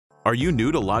Are you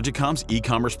new to Logicom's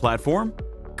e-commerce platform?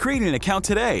 Create an account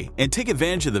today and take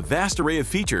advantage of the vast array of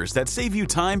features that save you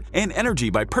time and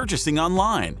energy by purchasing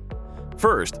online.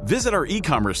 First, visit our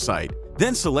e-commerce site,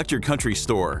 then select your country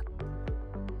store.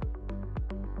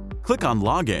 Click on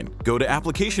Login, go to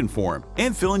Application Form,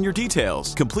 and fill in your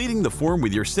details, completing the form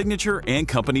with your signature and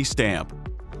company stamp.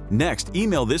 Next,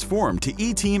 email this form to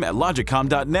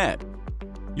eteam@logicom.net.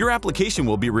 Your application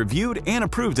will be reviewed and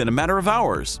approved in a matter of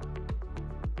hours.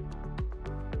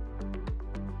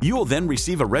 You will then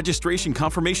receive a registration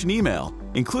confirmation email,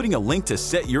 including a link to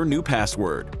set your new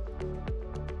password.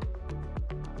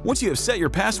 Once you have set your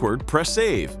password, press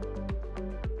Save.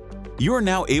 You are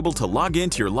now able to log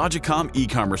into your Logicom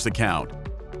e-commerce account.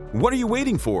 What are you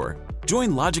waiting for?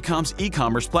 Join Logicom's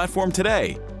e-commerce platform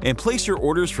today and place your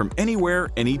orders from anywhere,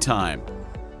 anytime.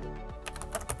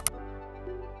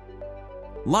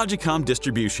 Logicom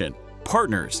Distribution.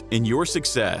 Partners in your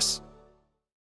success.